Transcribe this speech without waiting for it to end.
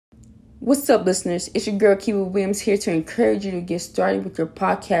What's up, listeners? It's your girl, Kiva Williams, here to encourage you to get started with your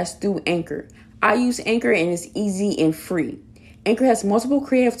podcast through Anchor. I use Anchor and it's easy and free. Anchor has multiple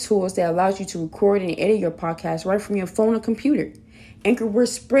creative tools that allows you to record and edit your podcast right from your phone or computer. Anchor will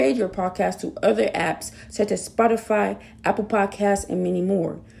spread your podcast to other apps such as Spotify, Apple Podcasts, and many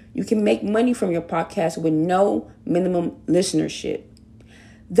more. You can make money from your podcast with no minimum listenership.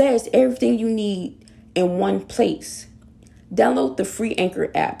 That is everything you need in one place. Download the free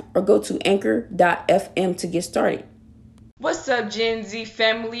Anchor app or go to anchor.fm to get started. What's up, Gen Z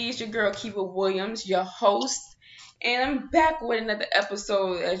family? It's your girl, Kiva Williams, your host, and I'm back with another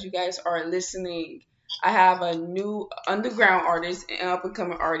episode as you guys are listening. I have a new underground artist and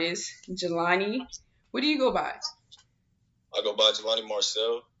up-and-coming artist, Jelani. What do you go by? I go by Jelani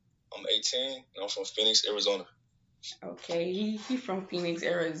Marcel. I'm 18 and I'm from Phoenix, Arizona. Okay, he from Phoenix,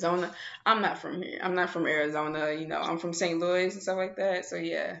 Arizona. I'm not from here. I'm not from Arizona. I'm from St. Louis and stuff like that. So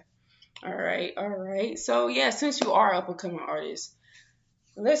yeah. All right. So yeah, since you are up and coming artist,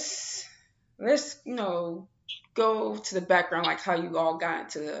 let's go to the background, like how you all got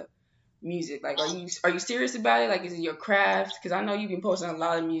into the music. Like, are you serious about it? Like, is it your craft? Because I know you've been posting a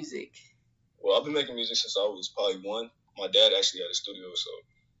lot of music. Well, I've been making music since I was probably one. My dad actually had a studio, so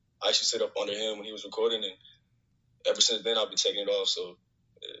I used to sit up under him when he was recording, and ever since then I've been taking it off. So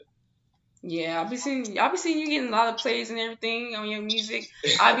yeah, I've been seeing you getting a lot of plays and everything on your music.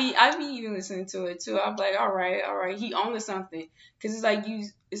 I be even listening to it too. I'm like, all right, he on to something. Cause it's like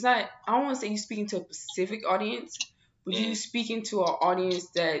it's not. I don't want to say you speaking to a specific audience, but you speaking to an audience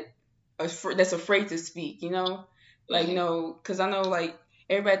that's afraid to speak. Cause I know like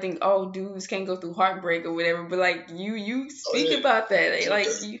everybody think, oh, dudes can't go through heartbreak or whatever, but like you speak about that. Like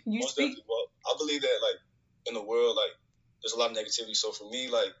you speak. Well, I believe that like in the world like there's a lot of negativity. So for me,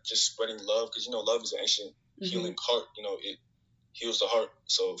 like just spreading love, because love is an ancient healing heart. It heals the heart.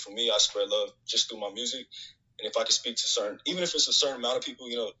 So for me, I spread love just through my music. And if I can speak to even if it's a certain amount of people,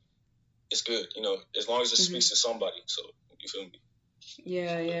 it's good. As long as it speaks to somebody. So you feel me?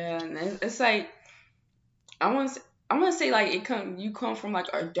 Yeah, and it's like I want to say like you come from like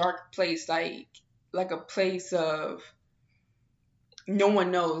a dark place, like a place of no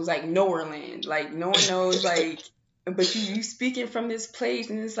one knows, like nowhere land, like no one knows, like. But you speaking from this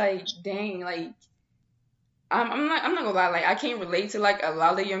place, and it's like, dang, like I'm not gonna lie, like I can't relate to like a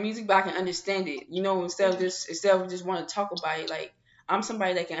lot of your music, but I can understand it. Instead of just want to talk about it, like I'm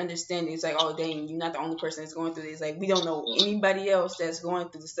somebody that can understand it. It's like, oh dang, you're not the only person that's going through this. Like we don't know anybody else that's going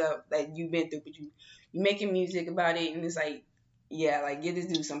through the stuff that you've been through, but you making music about it, and it's like, yeah, like get this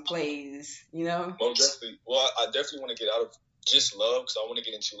dude some plays, Well, definitely. Well, I definitely want to get out of just love because I want to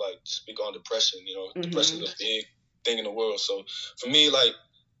get into like speak on depression. Depression is a big thing in the world. So for me, like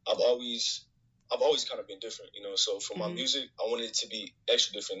I've always kind of been different, So for my music, I wanted it to be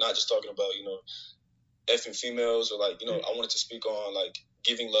extra different, not just talking about effing females or like I wanted to speak on like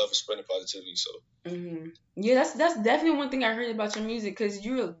giving love and spreading positivity. So yeah, that's definitely one thing I heard about your music, because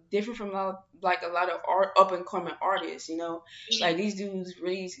you're different from a lot of up and coming artists. Like these dudes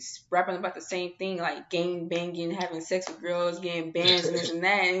really rapping about the same thing, like gang banging, having sex with girls, getting bands and this and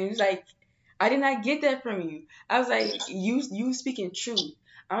that, and it's like, I did not get that from you. I was like, you speaking truth.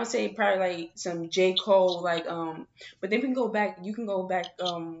 I would say probably like some J. Cole, like but then you can go back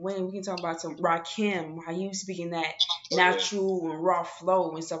when we can talk about some Rakim, how you speaking that natural and raw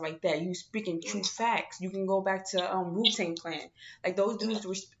flow and stuff like that. You speaking true facts. You can go back to Wu-Tang Clan. Like those dudes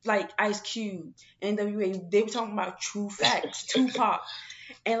were like Ice Cube, NWA, they were talking about true facts, Tupac.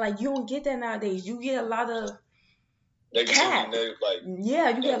 And like you don't get that nowadays. You get a lot of cap. You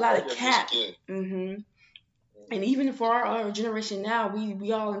get a lot of cap. And even for our generation now,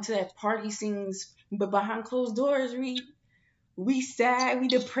 we all into that party scenes, but behind closed doors, we sad, we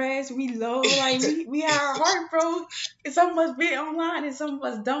depressed, we low, like we have our heart broke. And some of us be online and some of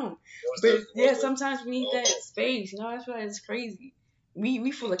us don't. But yeah, sometimes we need that space. That's why it's crazy.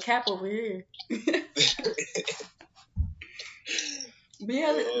 We full of cap over here. But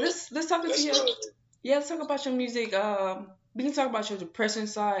yeah, let's talk to you. Yeah, let's talk about your music. We can talk about your depression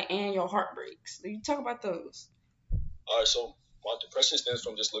side and your heartbreaks. You talk about those. All right, so my depression stems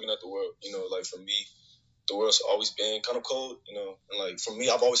from just looking at the world. Like for me, the world's always been kind of cold. And like for me,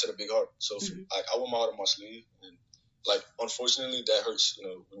 I've always had a big heart. So I wear my heart on my sleeve, and like unfortunately that hurts.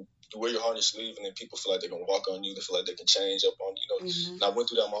 You wear your heart on your sleeve, and then people feel like they're gonna walk on you. They feel like they can change up on you. And I went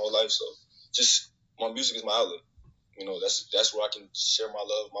through that my whole life. So just my music is my outlet. That's where I can share my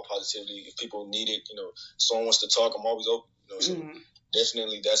love, my positivity. If people need it, someone wants to talk, I'm always open. So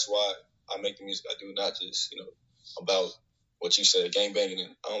definitely that's why I make the music I do, not just about what you said, gang banging,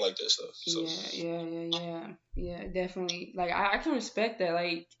 and I don't like that stuff. So. Yeah, definitely. Like I can respect that.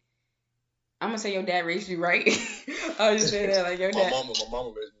 Like I'm gonna say your dad raised you right. I was just say that like your My dad. mama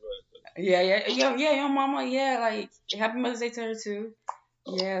raised me right. Yeah, your mama. Yeah, like happy Mother's Day to her too.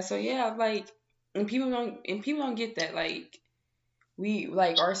 Yeah, so yeah, like and people don't get that. Like we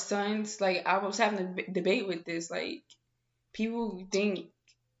like our sons. Like I was having a debate with this. Like people think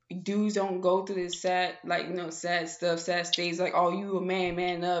dudes don't go through this sad, like sad stuff, sad states. Like, oh, you a man,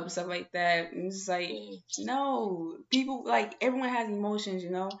 man up, and stuff like that. And it's like, no, people like everyone has emotions,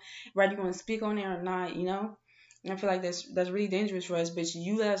 whether you want to speak on it or not, And I feel like that's really dangerous for us. But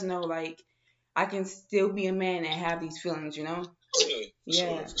you let us know, like, I can still be a man and have these feelings. Oh yeah,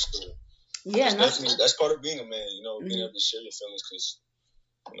 Yeah. for sure. Yeah, That's part of being a man, being Mhm. able to share your feelings, because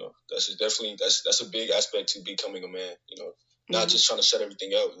that's just definitely that's a big aspect to becoming a man. Not just trying to shut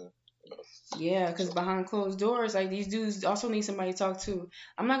everything out. Yeah, because behind closed doors, like these dudes also need somebody to talk to.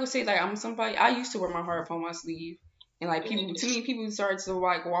 I'm not gonna say like I'm somebody. I used to wear my heart upon my sleeve, and like people, too many people started to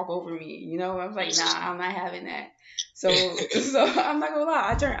like walk over me. I was like, nah, I'm not having that. So, so I'm not gonna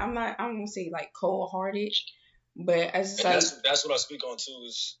lie. I'm gonna say like cold hearted, but I just and like that's what I speak on too,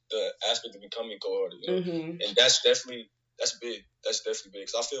 is the aspect of becoming cold hearted. Mhm. And that's big. That's definitely big.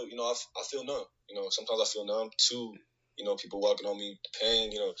 Cause I feel I feel numb. Sometimes I feel numb to people walking on me, the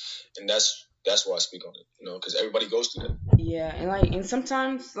pain. And that's why I speak on it. Because everybody goes through that. Yeah, and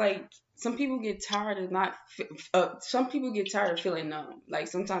sometimes like some people get tired of not. Some people get tired of feeling numb. Like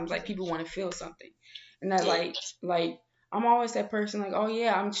sometimes like people want to feel something, and that Yeah. like I'm always that person like, oh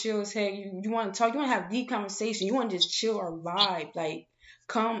yeah, I'm chill as heck. You want to talk, you want to have deep conversation, you want to just chill or vibe. Like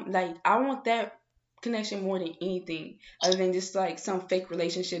come like I want that connection more than anything, other than just like some fake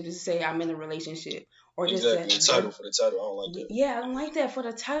relationship just to say I'm in a relationship or just Exactly. For the title, I don't like that. yeah, I don't like that for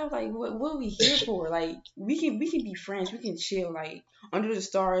the title. Like, what are we here for? Like, we can be friends. We can chill. Like under the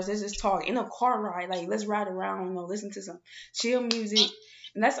stars. Let's just talk in a car ride. Like, let's ride around. Listen to some chill music.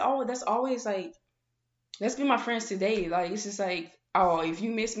 And that's all. That's always like. Let's be my friends today. Like, it's just like, oh, if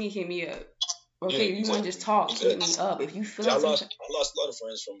you miss me, hit me up. Okay, Yeah, if you want to just talk, hit me up. If you feel like I lost a lot of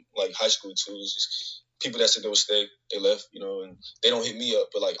friends from like high school too. It's just people that said they would stay, they left, and they don't hit me up.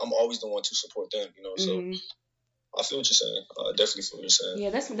 But like I'm always the one to support them, So I feel what you're saying. I definitely feel what you're saying. Yeah,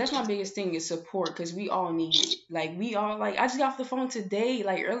 that's my biggest thing is support because we all need it. Like we all like I just got off the phone today,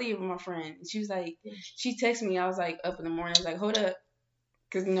 like earlier with my friend. She was like, she texted me. I was like up in the morning. I was like, hold up,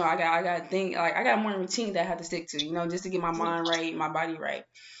 because I got think like I got a morning routine that I had to stick to, just to get my mind right, my body right.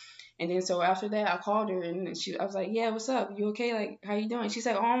 And then so after that, I called her and I was like, yeah, what's up? You okay? Like, how you doing? She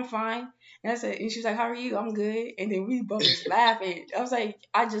said, oh, I'm fine. And I said, and she was like, how are you? I'm good. And then we both was laughing. I was like,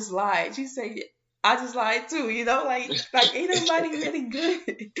 I just lied. She said, I just lied too. Like ain't nobody really good.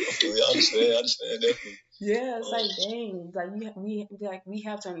 I understand definitely. Yeah, it's like dang, like we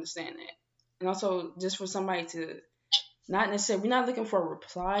have to understand that, and also just for somebody to not necessarily, we're not looking for a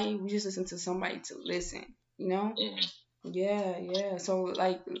reply. We just listen to somebody to listen. Yeah. So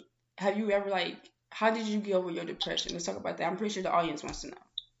like, have you ever like, how did you get over your depression? Let's talk about that. I'm pretty sure the audience wants to know.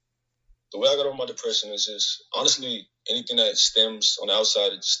 The way I got over my depression is just honestly anything that stems on the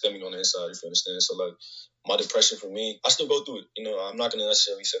outside is stemming on the inside. If you understand, so like my depression for me, I still go through it. I'm not gonna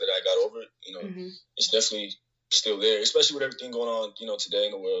necessarily say that I got over it. It's definitely still there, especially with everything going on, today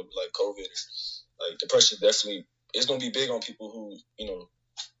in the world, like COVID. Like depression definitely is gonna be big on people who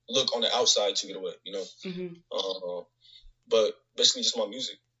look on the outside to get away. But basically just my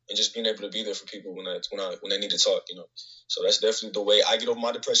music and just being able to be there for people when they need to talk. So that's definitely the way I get over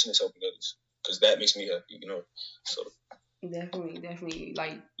my depression, is helping others, because that makes me happy. So definitely,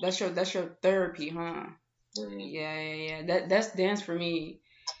 like that's your therapy, huh? Yeah. That's dance for me.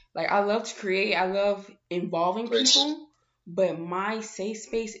 Like I love to create. I love involving people, but my safe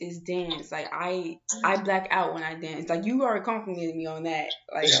space is dance. Like I black out when I dance. Like you already complimented me on that.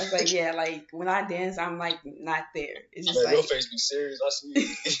 Like I was like, yeah, like when I dance, I'm like not there. It's just like your face be serious. I see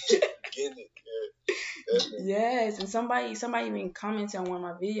you getting it. Yeah, yes, and somebody even commented on one of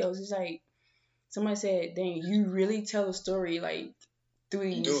my videos. It's like somebody said, "Dang, you really tell a story like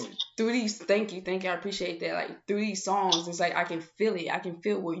through these thank you I appreciate that, like through these songs. It's like I can feel it, I can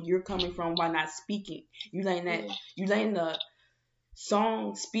feel where you're coming from by not speaking. You letting the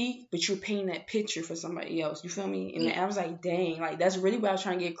song speak, but you're painting that picture for somebody else, you feel me? And I was like, dang, like that's really what I was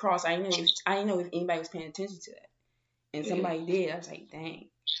trying to get across. I didn't know if anybody was paying attention to that, and somebody did. I was like, dang,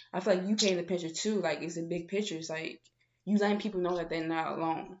 I feel like you paint the picture too. Like it's a big picture. It's like you letting people know that they're not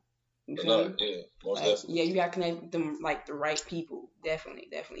alone. You feel me? Most like, definitely. Yeah, you gotta connect with them, like the right people. Definitely.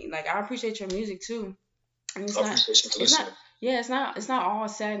 Like I appreciate your music too. And it's not all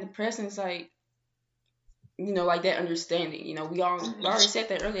sad and depressing. It's like, like that understanding. We already said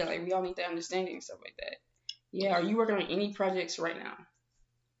that earlier. Like we all need that understanding and stuff like that. Yeah. Are you working on any projects right now?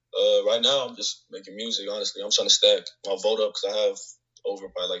 But right now, I'm just making music. Honestly, I'm trying to stack my vote up because I have over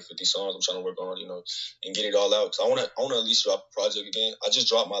probably like 50 songs. I'm trying to work on, and get it all out. Cause I wanna at least drop a project again. I just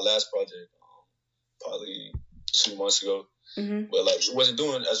dropped my last project probably 2 months ago, but like it wasn't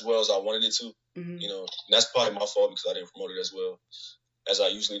doing as well as I wanted it to. And that's probably my fault because I didn't promote it as well as I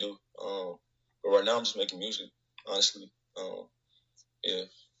usually do. But right now, I'm just making music. Honestly, yeah.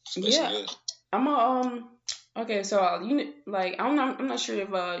 That's basically it. I'm a Okay, so like I'm not sure if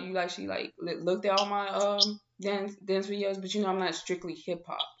you actually like looked at all my dance videos, but I'm not strictly hip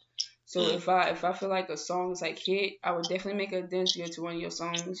hop. So if I feel like a song is like hit, I would definitely make a dance video to one of your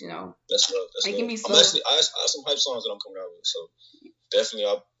songs. That's love. That's it love. Can be slow. I have some hype songs that I'm coming out with, so definitely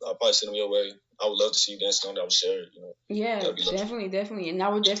I'll probably send them your way. I would love to see you dancing on that. I would share it. Yeah, definitely, and I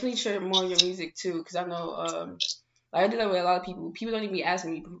would definitely share more of your music too, because I know like I do that with a lot of people. People don't even be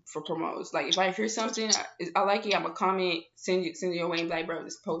asking me for promos. Like if I hear something, I like it, I'm a comment, send it your way, and be like, bro,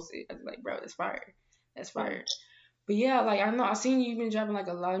 just post it. I be like, bro, that's fire. That's fire. But yeah, like I know I've seen you've been dropping like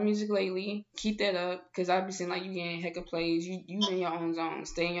a lot of music lately. Keep that up, because I've been seeing like you getting heck of plays. You in your own zone.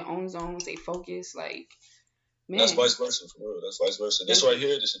 Stay in your own zone. Stay focused. Like, man. That's vice versa for real. That's vice versa. This right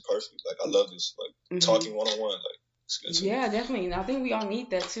here, this is perfect. Like I love this. Like talking one on one. Like it's good too. Yeah, definitely. And I think we all need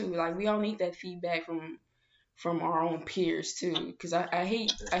that too. Like we all need that feedback from our own peers too. Because I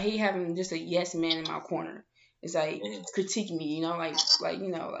hate having just a yes man in my corner. It's like critique me, like are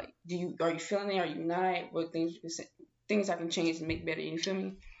you feeling it? Are you not? What things I can change to make better? You feel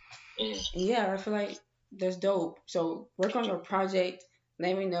me? And yeah, I feel like that's dope. So work on your project.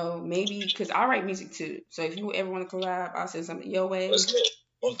 Let me know, maybe, because I write music too. So if you ever want to collab, I'll send something your way. Let's go.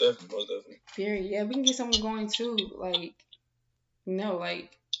 Most definitely. Period. Yeah, we can get something going too. Like,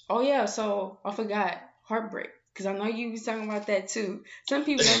 oh yeah. So I forgot heartbreak. Because I know you was talking about that too. Some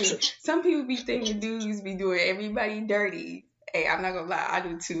people be thinking dudes be doing everybody dirty. Hey, I'm not gonna lie, I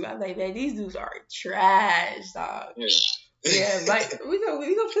do too. I'm like, man, these dudes are trash, dog. Yeah, like we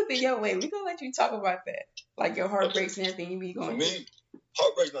gonna flip it your way. We gonna let you talk about that, like your heartbreaks and everything you be going. For me,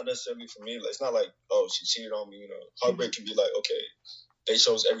 heartbreak's not necessarily for me. Like, it's not like, oh, she cheated on me. Heartbreak can be like, okay, they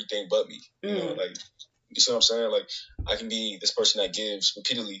chose everything but me. Like, you see what I'm saying? Like, I can be this person that gives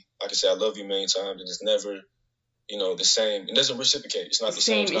repeatedly. I can say I love you a million times, and it's never the same. It doesn't reciprocate. It's not the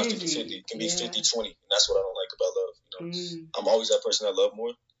same. It's not 50-50. It can be 50-20. And that's what I don't like about love. I'm always that person that love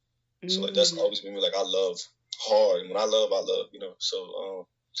more. So, like, that's always been me. Like, I love hard. And when I love, So,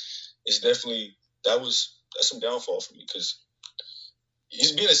 it's definitely, that's some downfall for me. Because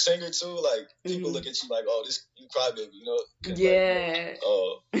he's being a singer, too. Like, people look at you like, oh, you crybaby, Yeah.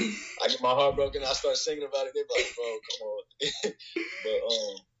 Like, I get my heart broken. I start singing about it. They're like, bro, come on. But,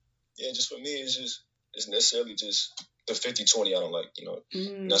 yeah, just for me, it's necessarily just the 50-20 I don't like,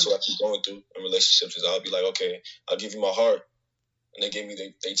 And that's what I keep going through in relationships is I'll be like, okay, I'll give you my heart. And they gave me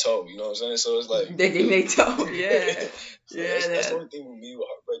they toe, you know what I'm saying? So it's like... They gave me toe, yeah. That's the only thing with me with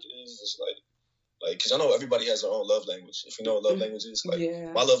heartbreak is just like, because I know everybody has their own love language. If you know what love language is, like,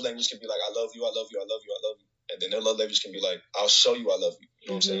 my love language can be like, I love you, I love you, I love you, I love you. And then their love language can be like, I'll show you I love you. You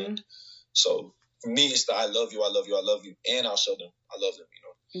know what I'm saying? So for me, it's the I love you, I love you, I love you. And I'll show them I love them,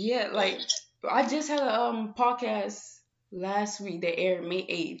 Yeah, like... I just had a podcast last week that aired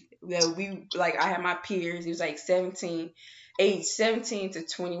May 8th that I had my peers. It was like age 17 to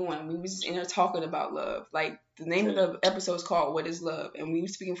 21. We was just in there talking about love. Like the name of the episode is called "What Is Love," and we were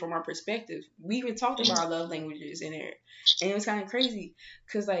speaking from our perspective. We even talked about our love languages in there, and it was kind of crazy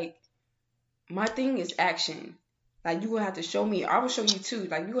because like my thing is action. Like, you will have to show me. I will show you, too.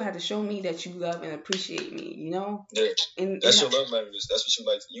 Like, you will have to show me that you love and appreciate me, Yeah. That's your love language. That's what you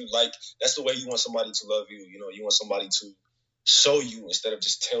like. You like, that's the way you want somebody to love you. You want somebody to show you instead of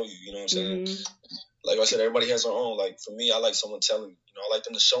just tell you. You know what I'm saying? Like I said, everybody has their own. Like, for me, I like someone telling me. I like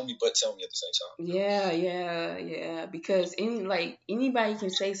them to show me but tell me at the same time. Yeah. Because, anybody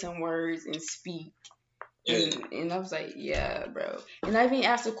can say some words and speak. Yeah. And I was like, yeah, bro. And I even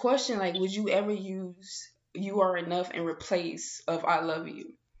asked a question, like, would you ever use... "You are enough" and replace of "I love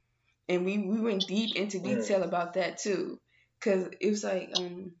you," and we went deep into detail about that too, cause it was like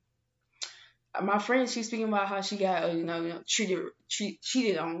my friend, she's speaking about how she got cheated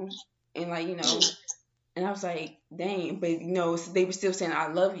on, and and I was like, dang, but they were still saying "I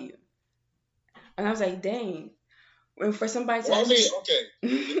love you," and I was like, dang. And for somebody to okay,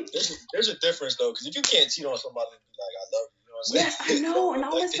 there's a difference though, because if you can't cheat on somebody and be like "I love you," you know what I'm saying? Yes, I know, and I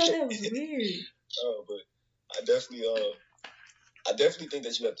always thought that was weird. But I definitely think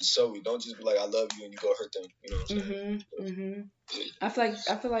that you have to show it. Don't just be like, "I love you," and you go hurt them. You know what I'm saying? I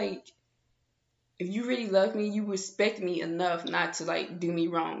feel like if you really love me, you respect me enough not to do me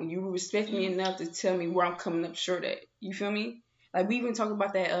wrong. You respect me enough to tell me where I'm coming up short at. You feel me? Like we even talked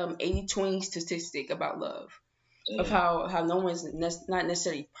about that 80-20 statistic about love. Of how no one's not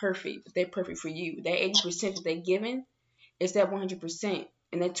necessarily perfect, but they're perfect for you. That 80% that they're given is that 100%.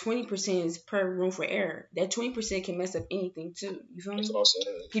 And that 20% is per room for error. That 20% can mess up anything too. You feel me? That's what I'm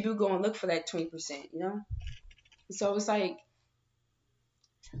saying. People go and look for that 20%, you know? So it's like,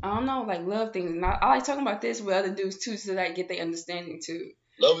 I don't know, like love things. And I like talking about this with other dudes too, so that I get their understanding too.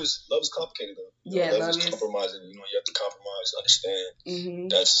 Love is complicated though. Yeah, love is compromising. You have to compromise,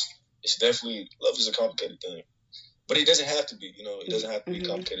 understand. It's definitely, love is a complicated thing. But it doesn't have to be, it doesn't have to be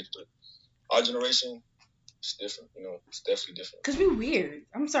complicated. But our generation, it's different, it's definitely different. Because we're weird.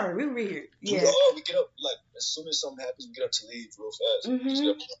 I'm sorry, we're weird. Yeah. We get up, like, as soon as something happens, we get up to leave real fast. Just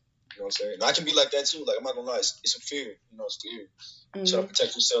get up, you know what I'm saying? And I can be like that too. Like, I'm not going to lie. It's a fear. It's fear. You try to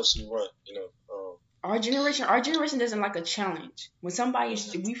protect yourself so you run, Our generation doesn't like a challenge. When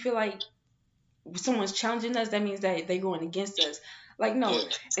we feel like someone's challenging us, that means that they're going against us. Like, no.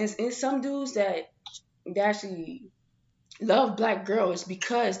 Yeah. And some dudes that they actually love black girls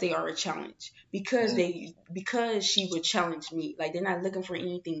because they are a challenge, because she would challenge me. Like, they're not looking for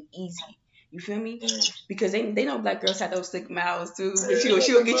anything easy. You feel me? Because they know black girls have those slick mouths too. But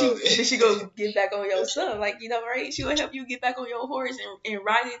she'll get you. Then she go get back on your stuff. Like, right? She will help you get back on your horse and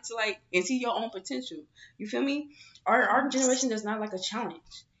ride it to and see your own potential. You feel me? Our generation does not like a challenge.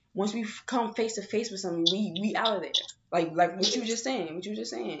 Once we come face to face with something, we out of there. Like what you were just saying,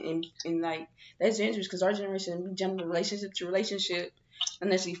 and like that's dangerous because our generation, we jump from relationship to relationship,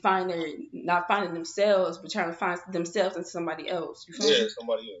 unless we not finding themselves, but trying to find themselves in somebody else. You feel me?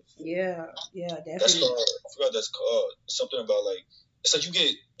 Somebody else. Yeah, definitely. That's called. I forgot that's called. Something about like it's like you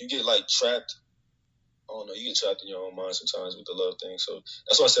get like trapped. I don't know. You get trapped in your own mind sometimes with the love thing. So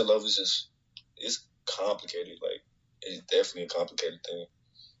that's why I said love is it's complicated. Like it's definitely a complicated thing.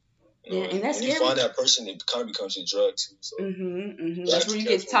 And that's when you find that person, it kind of becomes your drug too. So that's where you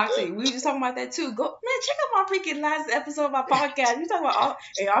get toxic. We were just talking about that too. Go, man, check out my freaking last episode of my podcast. We talking about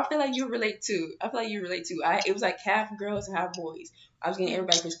I feel like you relate too. It was like half girls and half boys. I was getting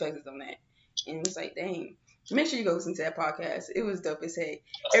everybody's perspectives on that, and it was like, dang. Make sure you go listen to that podcast. It was dope as heck.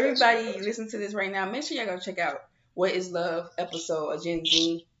 Everybody listen to this right now. Make sure y'all go check out What Is Love episode of Gen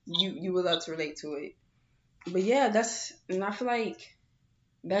Z. You would love to relate to it. But yeah, and I feel like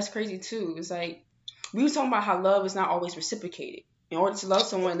that's crazy too. It's like we were talking about how love is not always reciprocated. In order to love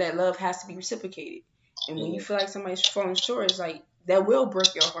someone, that love has to be reciprocated. And when you feel like somebody's falling short, it's like that will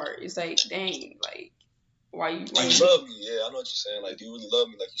break your heart. It's like, dang, like why you love me? Yeah, I know what you're saying. Like, do you really love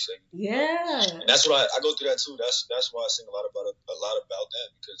me? Like you say. Yeah. And that's what I go through that too. That's why I sing a lot about that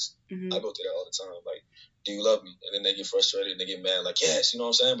because I go through that all the time. Like, do you love me? And then they get frustrated and they get mad. Like, yes, you know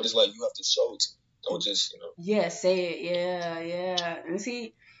what I'm saying. But it's like you have to show it to me. Don't just, Yeah, say it. Yeah. And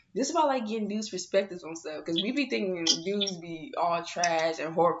see, this is about like getting dudes' perspectives on stuff, because we be thinking dudes be all trash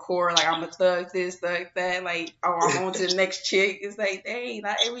and hardcore, like I'm a thug this, thug that, like I'm on to the next chick. It's like, dang,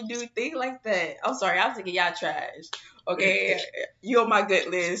 not every dude think like that. I'm sorry, I'm thinking y'all trash. Okay, you on my good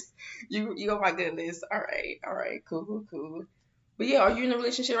list. You on my good list. All right, cool. But yeah, are you in a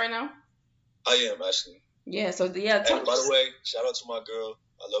relationship right now? I am actually. Yeah. So yeah. By the way, shout out to my girl.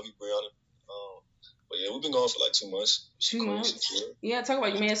 I love you, Brianna. But yeah, we've been going for like 2 months. 2 months? Yeah, talk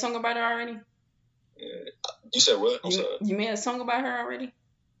about it. You made a song about her already? Yeah. You said what? I'm sorry. You made a song about her already?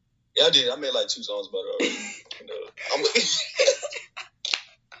 Yeah, I did. I made like 2 songs about her already.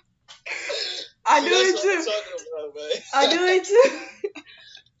 I do it too. I do it too.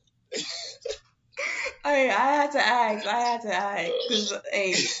 I had to ask. Because,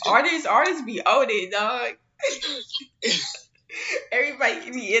 hey, artists be on it, dog.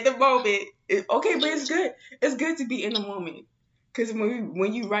 Everybody be in the moment. Okay, but it's good. It's good to be in the moment. Because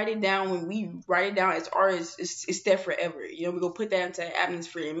when you write it down, when we write it down as artists, it's there forever. We go put that into the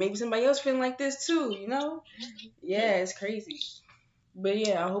atmosphere. And maybe somebody else feeling like this too, Yeah, it's crazy. But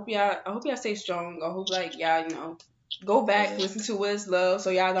yeah, I hope y'all stay strong. I hope y'all, go back, listen to What Is Love, so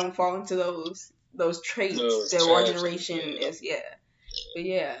y'all don't fall into those traits that our generation is. Yeah. But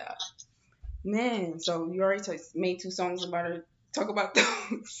yeah. Man, so you already made 2 songs about her. Talk about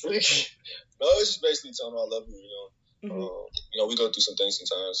those. No, it's just basically telling her I love you, we go through some things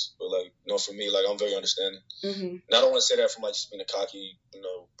sometimes, but for me, I'm very understanding. And I don't want to say that from just being a cocky,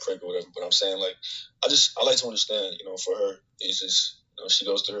 prick or whatever, but I'm saying I like to understand, for her, it's just, she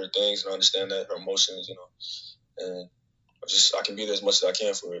goes through her things and I understand that, her emotions, and I can be there as much as I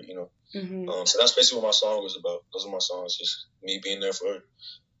can for her, so that's basically what my song was about. Those are my songs, just me being there for her.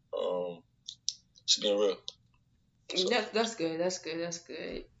 She's being real. So. That's good.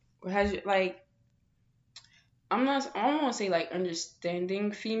 Has you I don't want to say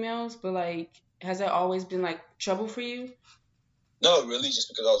understanding females, but has that always been trouble for you? No, really, just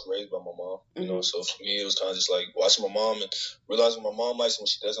because I was raised by my mom, you know. So for me, it was kind of just like watching my mom and realizing what my mom likes and what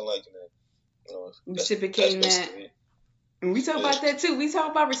she doesn't like, and then, you know, reciprocating that. And we talk about that too. We talk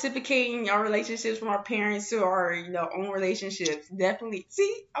about reciprocating our relationships from our parents to our, own relationships. Definitely.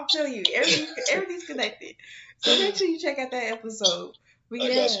 See, I'll tell you, everything's connected. So make sure you check out that episode. But yeah,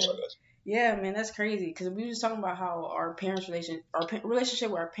 I got you. Yeah, man, that's crazy. Because we were just talking about how our parents' relationship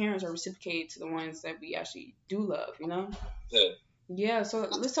with our parents are reciprocated to the ones that we actually do love. Yeah. Yeah. So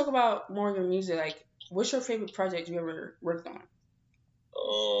let's talk about more of your music. Like, what's your favorite project you ever worked on?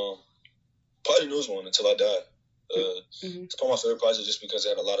 Probably News One, Until I Die. It's probably my favorite project just because it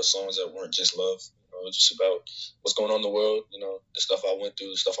had a lot of songs that weren't just love. Just about what's going on in the world. The stuff I went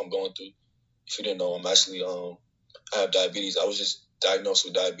through, the stuff I'm going through. If you didn't know, I'm actually I have diabetes. I was just diagnosed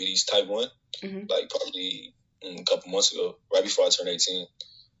with diabetes type 1, like probably a couple months ago, right before I turned 18.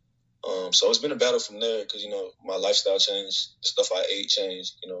 So it's been a battle from there because my lifestyle changed, the stuff I ate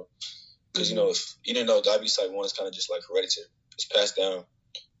changed. Because if you didn't know, diabetes type 1 is kind of just like hereditary. It's passed down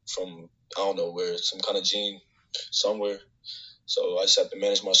from I don't know where, some kind of gene somewhere. So I just have to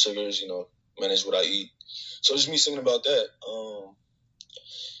manage my sugars, manage what I eat. So it's just me singing about that.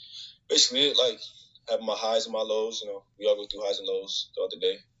 Basically it, like having my highs and my lows. We all go through highs and lows throughout the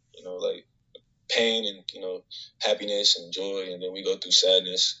day. Like pain and happiness and joy, and then we go through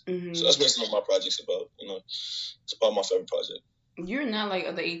sadness. So that's basically what my project's about. It's about my favorite project. You're not like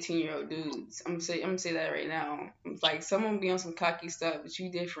other 18-year-old dudes. I'm gonna say that right now. It's like someone be on some cocky stuff, but you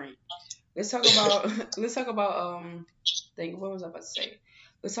different. Let's talk about what was I about to say?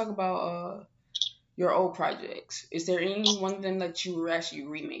 Let's talk about your old projects. Is there any one of them that you would actually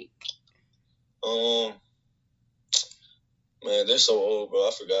remake? Man, they're so old, bro.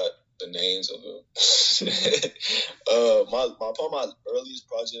 I forgot the names of them. my earliest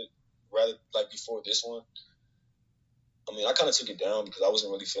project, rather like before this one, I mean, I kind of took it down because I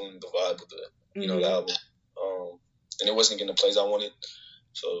wasn't really feeling the vibe of the the album, and it wasn't getting the plays I wanted.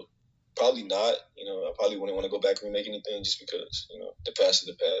 So probably not. I probably wouldn't want to go back and remake anything just because the past is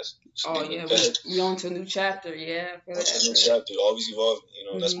the past. We on to a new chapter. Yeah, a new chapter, always evolving.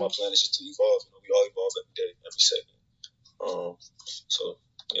 That's my plan, is just to evolve. We all evolve every day, every second. So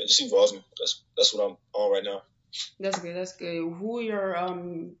yeah, just evolving. That's what I'm on right now. That's good. That's good. Who are your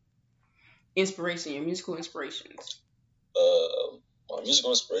your musical inspirations? My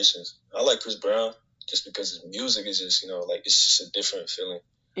musical inspirations. I like Chris Brown just because his music is just like it's just a different feeling.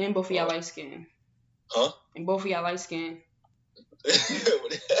 And both of y'all light skin. Huh? And both of y'all light skin. I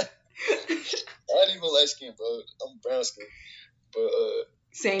ain't even light skin, bro. I'm brown skin. But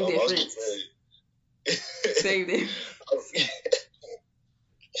same difference. Same difference.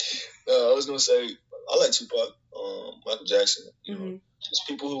 No, I was gonna say I like Tupac, Michael Jackson. Just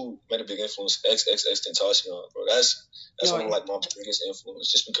people who made a big influence. XXXTentacion, bro. That's one of like my biggest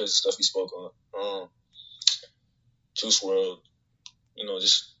influence, just because of the stuff he spoke on. Juice WRLD.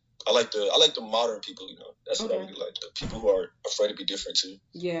 Just I like the modern people. That's what I really like. The people who are afraid to be different too.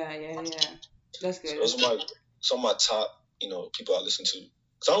 Yeah. That's good. So those are some of my top people I listen to.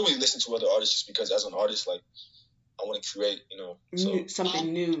 Cause I don't really listen to other artists just because as an artist, like I want to create,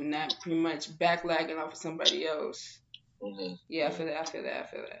 something new, not pretty much backlagging off of somebody else. Yeah, I feel that.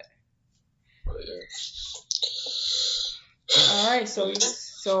 But, yeah. All right, so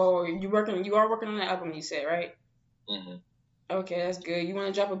you are working on the album, you said, right? Okay, that's good. You want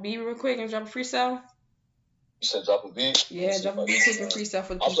to drop a beat real quick and drop a freestyle? You said drop a beat? Yeah, drop a beat quick and freestyle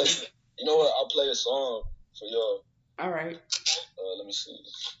for the people. You know what? I'll play a song for y'all. All right. Let me see.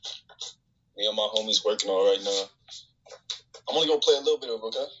 Me and my homies working on right now. I'm only gonna play a little bit of it,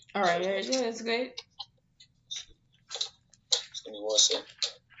 okay? All right, yeah, that's good. Just give me 1 second.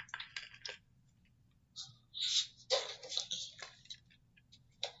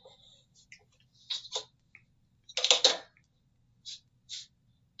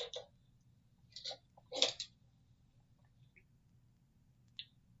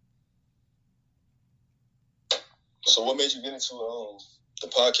 So, what made you get into the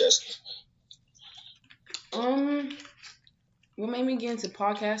podcasting? What made me get into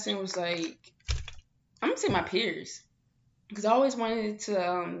podcasting was like, I'm gonna say my peers, because I always wanted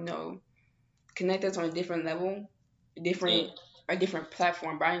to, connect us on a different level, a different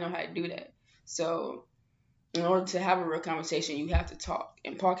platform, but I didn't know how to do that. So, in order to have a real conversation, you have to talk,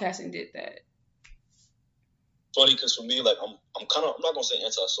 and podcasting did that. Funny, because for me, like I'm not gonna say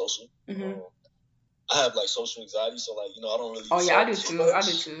antisocial. I have like social anxiety, so like I don't really. Oh yeah, I do too.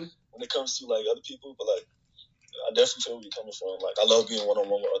 When it comes to like other people, but like I definitely feel where you're coming from. Like I love being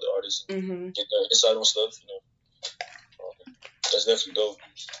one-on-one with other artists, and get their insight on stuff. That's definitely dope.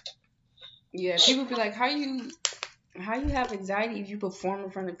 Yeah, people be like, "How you How you have anxiety if you perform in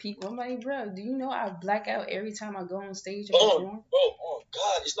front of people? I'm like, bro, do you know I black out every time I go on stage and perform? Oh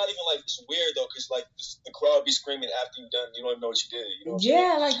God, it's not even like it's weird though, cause like the crowd be screaming after you done. You don't even know what you did. You know what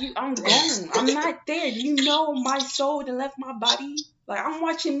Yeah, like I'm I'm gone. I'm saying? not there. Do you know my soul that left my body? Like I'm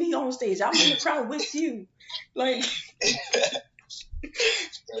watching me on stage. I'm in the crowd with you. Like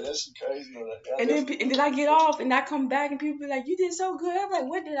Yeah, that's crazy. Yeah, and then I get off and I come back and people be like, "You did so good." I'm like,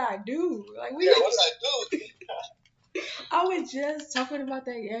 "What did I do?" Like yeah, what did I do? I was just talking about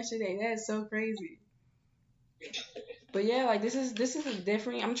that yesterday. That's so crazy. But yeah, like this is a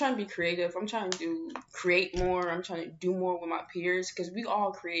different. I'm trying to be creative. I'm trying to create more. I'm trying to do more with my peers because we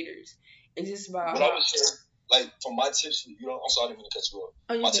all creators. It's just about What I would say, like, for my tips for you, I'm sorry, I didn't mean to cut you off.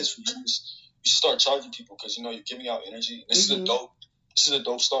 oh, My you good. tips for you is you should start charging people because you know you're giving out energy. This is a Mhm.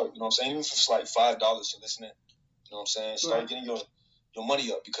 dope start. You know what I'm saying? Even if it's like $5 to listen in, you know what I'm saying? Start Right. getting your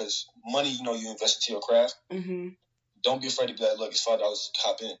money up because money, you know, you invest into your craft. Mhm. Don't be afraid to be like, look, it's $5,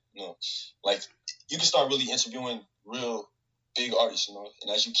 hop in. You know, like you can start really interviewing real big artists. You know,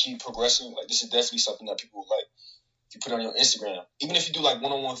 and as you keep progressing, like this is definitely something that people will like. If you put it on your Instagram, even if you do like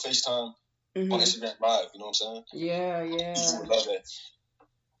one-on-one FaceTime on Mhm. Instagram Live, you know what I'm saying? Yeah, People yeah. would love that.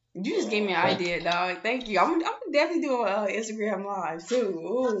 You just gave me an idea, dog. Thank you. I'm definitely doing Instagram live too.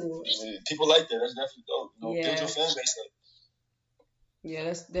 Ooh. Yeah, people like that. That's definitely dope. You know, build your Yeah. fan base up. Yeah,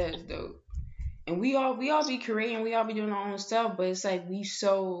 that's dope. And we all be creating, we all be doing our own stuff, but it's like we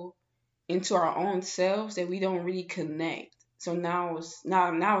so into our own selves that we don't really connect. So now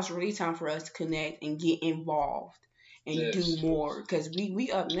it's really time for us to connect and get involved and do Yes. more because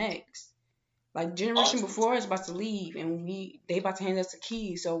we up next. Like generation Honestly, before us about to leave and they about to hand us the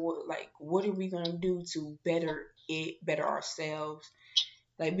keys. So what are we gonna do to better ourselves?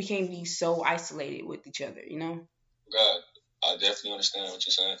 Like we can't be so isolated with each other, you know? God, I definitely understand what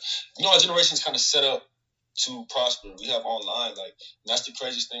you're saying. You know, our generation is kind of set up to prosper. We have online, like, and that's the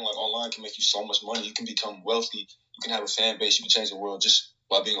craziest thing. Like, online can make you so much money. You can become wealthy. You can have a fan base. You can change the world just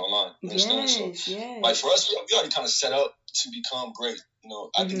by being online. You understand? So, Yes, like, for yes. us, we already kind of set up to become great. You know,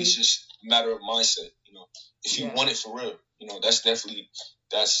 I think it's Mhm. just a matter of mindset. You know, if you Yeah. want it for real, you know, that's definitely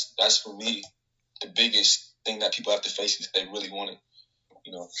that's for me the biggest thing that people have to face if they really want it.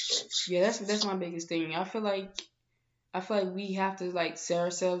 You know, so. Yeah, that's my biggest thing. I feel like we have to like set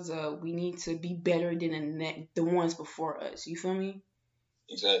ourselves up. We need to be better than the ones before us. You feel me?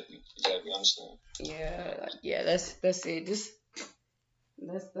 Exactly, I understand. Yeah, yeah. That's it. Just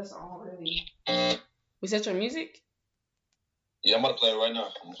that's all really. Was that your music? Yeah, I'm about to play it right now.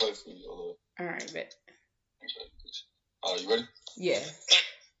 I'm gonna play it for you. All right, bet. You ready? Yeah.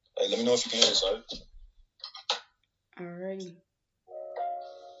 Hey, let me know if you can hear this, alright? Alrighty.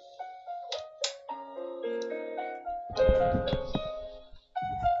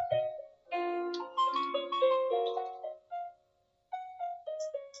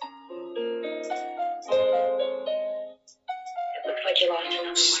 Looks like you lost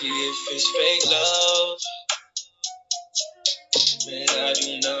another. See if it's fake love. Man, I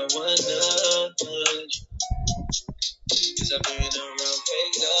do not wanna touch. Cause I've been around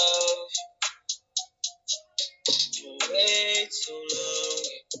fake love for way too long.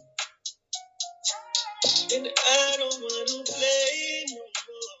 And I don't wanna play no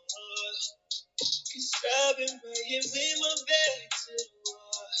more. Cause I've been playing with my back to the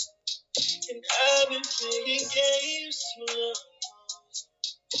wall. And I've been playing games too long.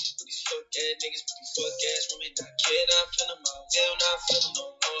 With these fuck ass niggas, with these fuck ass women, I cannot feel them, I will not feel them no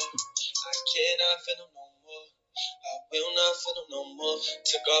more. I cannot feel them no more. I will not feel them no more.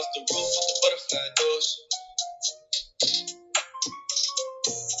 Took off the roof with the butterfly doors.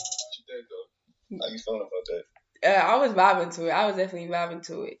 What you think though? How you feeling about that? I was vibing to it. I was definitely vibing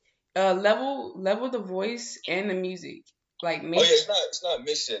to it. Level the voice and the music. Like Oh make. yeah, it's not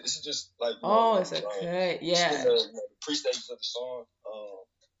mixed yet. This is just like Oh, it's a cut. this is Yeah. the pre-stages of the song.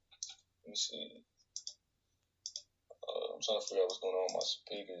 Let me see. I'm trying to figure out what's going on with my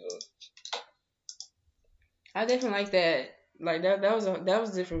speakers. I definitely like that. Like that was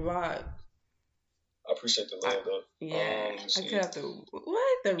a different vibe. I appreciate the I, love though. yeah. Let me I see. cut out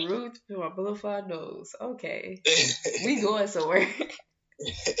the root to my butterfly nose. Okay. We going somewhere.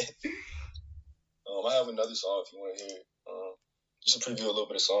 I have another song if you want to hear it. Just to preview a little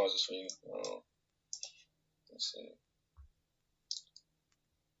bit of songs just for you. Let's see.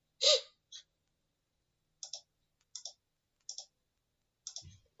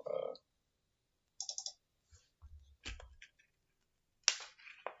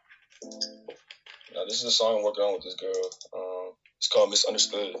 Now this is a song I'm working on with this girl. It's called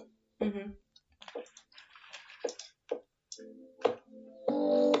Misunderstood. Mhm.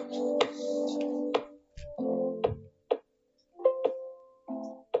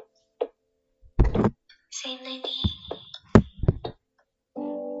 Fighting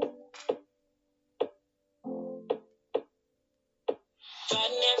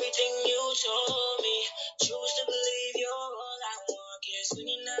everything you told me. Choose to believe you're all I want. Guess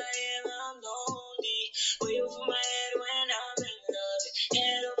when you're not here, I'm lonely. Waiting for my head when I'm in love.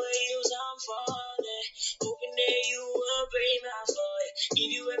 Head over heels, I'm falling. Hoping that you will break my heart.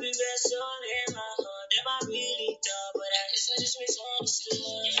 Give you every vessel in my heart. Am I really dumb? But I guess I just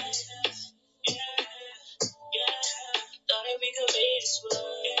misunderstood. Yeah, yeah. Thought that we could make this work.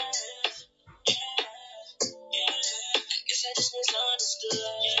 Yeah, yeah. I guess I just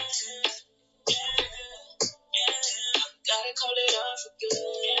misunderstood. Gotta call it off for good.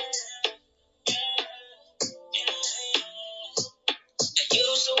 I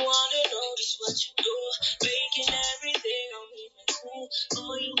used to wanna know just what you do, making everything on me cool.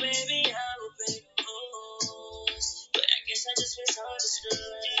 Oh, you baby, I will break the rules, but I guess I just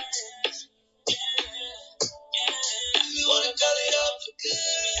misunderstood. You wanna call it off for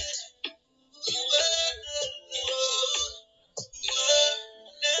good?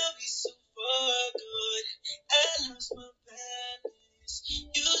 Now we so far good. I lost my balance.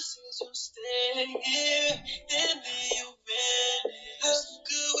 You said you'll stay here, and then you vanished. How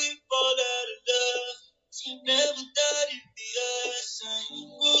could we fall out of love? Never thought it'd be us.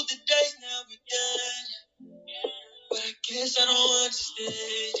 Rolled the dice, now we're done. But I guess I don't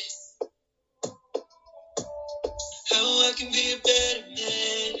understand how I can be a better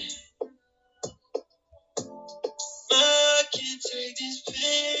man. I can't take this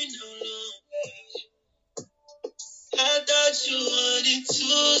pain no longer. I thought you wanted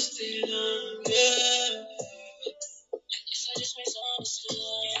to stay longer. Guess I just misunderstood.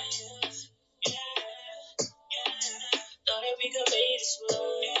 Thought that we could make this work.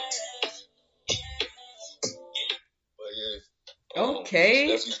 But yeah. Okay.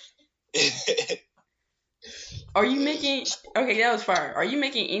 Are you making? Okay, that was fire. Are you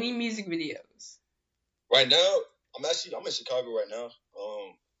making any music videos? Right now, I'm in Chicago right now.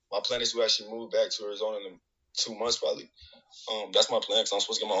 My plan is to actually move back to Arizona in 2 months probably. That's my plan because I'm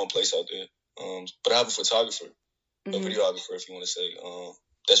supposed to get my own place out there. But I have a photographer, a videographer, if you want to say,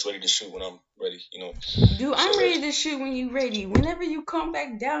 that's ready to shoot when I'm ready. You know. Dude, I'm ready to shoot when you ready. Whenever you come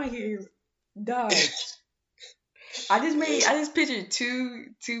back down here, dog. I just pictured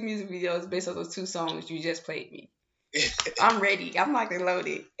two music videos based on those 2 songs you just played me. I'm ready. I'm like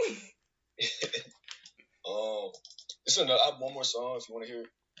loaded. Listen, I have one more song if you want to hear it.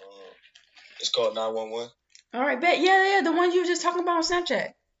 It's called 911. All right, bet. Yeah, the one you were just talking about on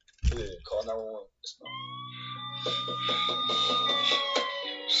Snapchat. Yeah, call 911.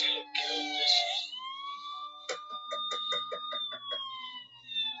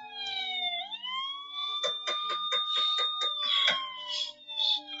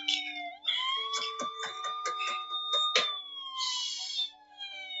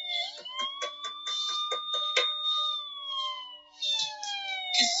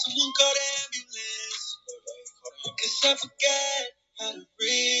 Can someone call the ambulance? Cause I forgot how to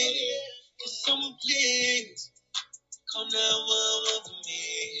breathe. Can someone please call 911 for me?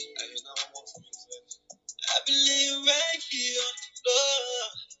 I hear 911 for me. I've been laying right here on the floor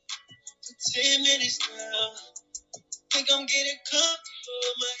for 10 minutes now. Think I'm getting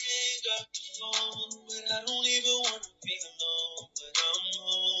comfortable, my hand got the phone, but I don't even wanna be alone. But I'm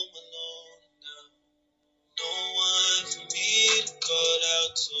home alone now. No one for me to call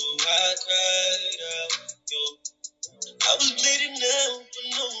out to. I cried out, yo. I was bleeding out, but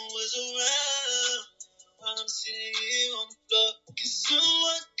no one was around. I'm sitting here on the floor. Can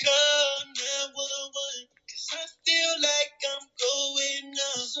someone call 911? Cause I feel like I'm going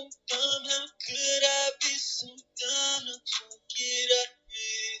up. So dumb, how could I be so dumb? I'm trying to get up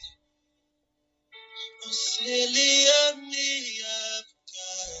with it. Oh, silly of me, I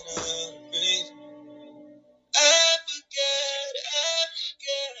forgot how to breathe. I forgot.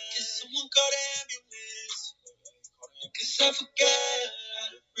 Can someone call the ambulance? Cause I forgot how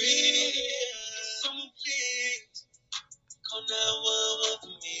to breathe. Can someone please call 911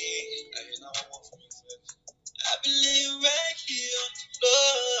 for me? I hear 911 for me. I've been laying right here on the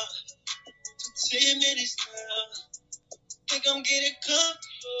floor for 10 minutes now. Think I'm getting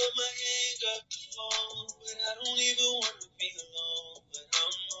comfortable, my hand got the phone, but I don't even wanna be alone. But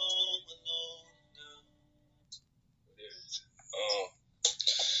I'm home alone now.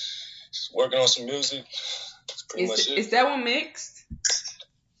 Just working on some music. That's pretty much it. Is that one mixed?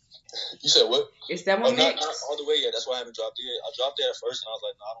 You said what? Is that one mixed? Not all the way yet. That's why I haven't dropped it yet. I dropped it at first, and I was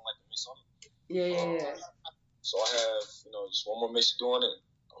like, no, I don't like the mix on it. Yeah. So I have, just one more mix to do on it.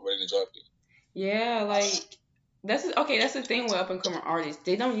 I'm ready to drop it. Yeah, like Okay. That's the thing with up and coming artists.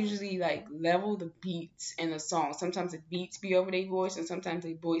 They don't usually like level the beats in the song. Sometimes the beats be over their voice, and sometimes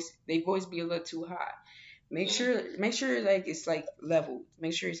they voice be a little too high. Make sure like it's like leveled.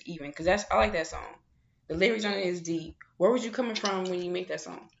 Make sure it's even, cause I like that song. The lyrics on it is deep. Where was you coming from when you make that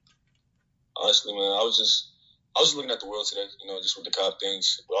song? Honestly, man, I was just looking at the world today. You know, just with the cop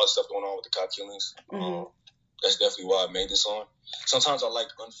things, with all the stuff going on with the cop killings. That's definitely why I made this song. Sometimes I like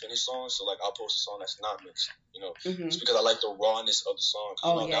unfinished songs, so like I'll post a song that's not mixed. You know, it's because I like the rawness of the song.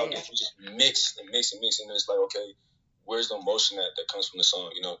 Oh, you know, nowadays we just mix and mix and mix, and then it's like, okay, where's the emotion that comes from the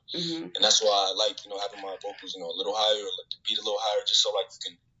song? You know, and that's why I like, you know, having my vocals, you know, a little higher, like the beat a little higher, just so like you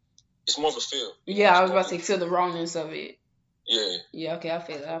can. It's more of a feel. Yeah, I was about to say feel the rawness of it. Yeah. Yeah. Okay, I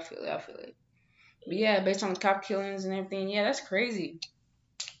feel it. But yeah, based on the cop killings and everything, yeah, that's crazy.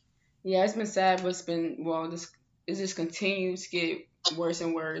 Yeah, it's been sad, but it just continues to get worse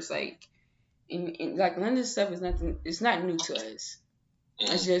and worse. Like, like London stuff is nothing. It's not new to us.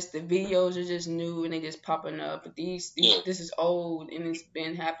 It's just the videos are just new and they just popping up. But this is old and it's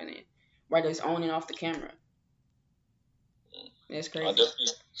been happening. Right, it's on and off the camera. That's crazy.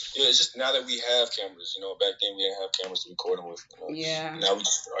 It's just now that we have cameras. You know, back then we didn't have cameras to record them with. You know? Yeah. Now we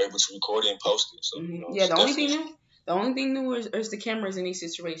just are able to record it and post it. So you know, yeah, the only thing new is the cameras in these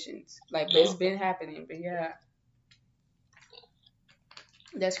situations. Like, it's been happening, but yeah.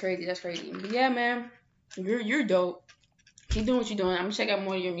 That's crazy. But yeah, man, you're dope. Keep doing what you're doing. I'm gonna check out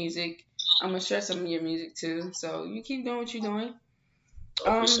more of your music. I'm gonna share some of your music too. So you keep doing what you're doing.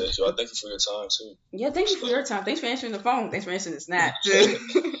 I appreciate you. I thank you for your time too. Yeah, thank you for your time. Thanks for answering the phone. Thanks for answering the snap too.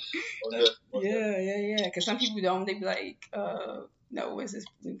 Yeah. Because some people don't. They be like, no, what's this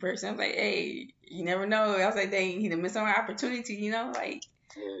new person? I'm like, hey, you never know. I was like, dang, he done missed on an opportunity, you know, like.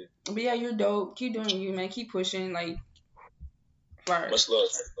 Yeah. But yeah, you're dope. Keep doing you, man. Keep pushing, like. Much love.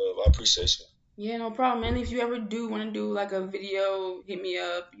 I appreciate you. Yeah, no problem, man. If you ever do want to do like a video, hit me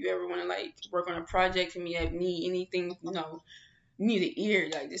up. You ever want to like work on a project, hit me up. Need anything, you know, need an ear,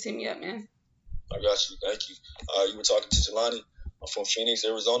 like just hit me up, man. I got you. Thank you. You were talking to Jelani. I'm from Phoenix,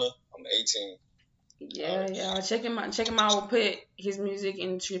 Arizona. I'm 18. Yeah. Check him out. I will put his music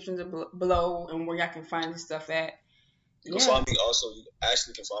in the descriptions below and where y'all can find his stuff at. You can find me also. You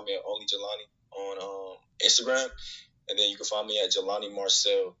actually can find me at Only Jelani on Instagram. And then you can find me at Jelani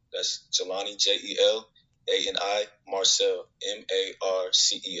Marcel. That's Jelani, Jelani, Marcel,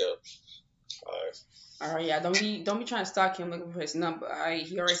 Marcel. All right, yeah. Don't be trying to stalk him looking for his number. All right,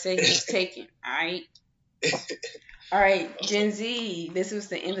 he already said he's taken. All right. All right, Gen Z. This is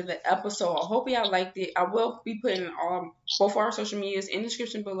the end of the episode. I hope y'all liked it. I will be putting both our social medias in the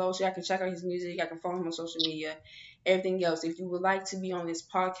description below, so y'all can check out his music. I can follow him on social media. Everything else. If you would like to be on this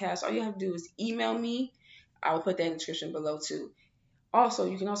podcast, all you have to do is email me. I will put that in the description below too. Also,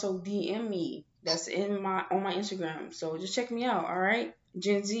 you can also DM me. That's on my Instagram. So just check me out. All right,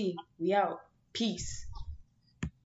 Gen Z. We out. Peace.